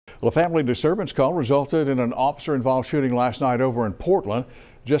Well, a family disturbance call resulted in an officer-involved shooting last night over in Portland.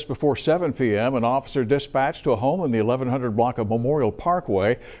 Just before 7 p.m., an officer dispatched to a home in the 1100 block of Memorial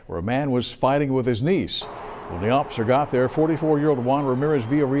Parkway where a man was fighting with his niece. When the officer got there, 44-year-old Juan Ramirez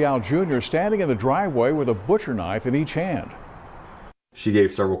Villarreal Jr. standing in the driveway with a butcher knife in each hand. She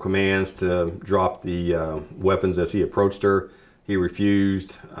gave several commands to drop the weapons as he approached her. He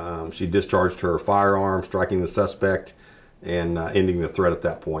refused. She discharged her firearm, striking the suspect and ending the threat at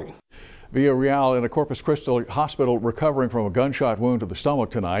that point. Villarreal in a Corpus Christi hospital recovering from a gunshot wound to the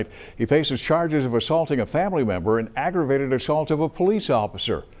stomach tonight. He faces charges of assaulting a family member and aggravated assault of a police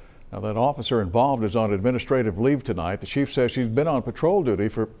officer. Now, that officer involved is on administrative leave tonight. The chief says she's been on patrol duty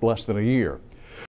for less than a year.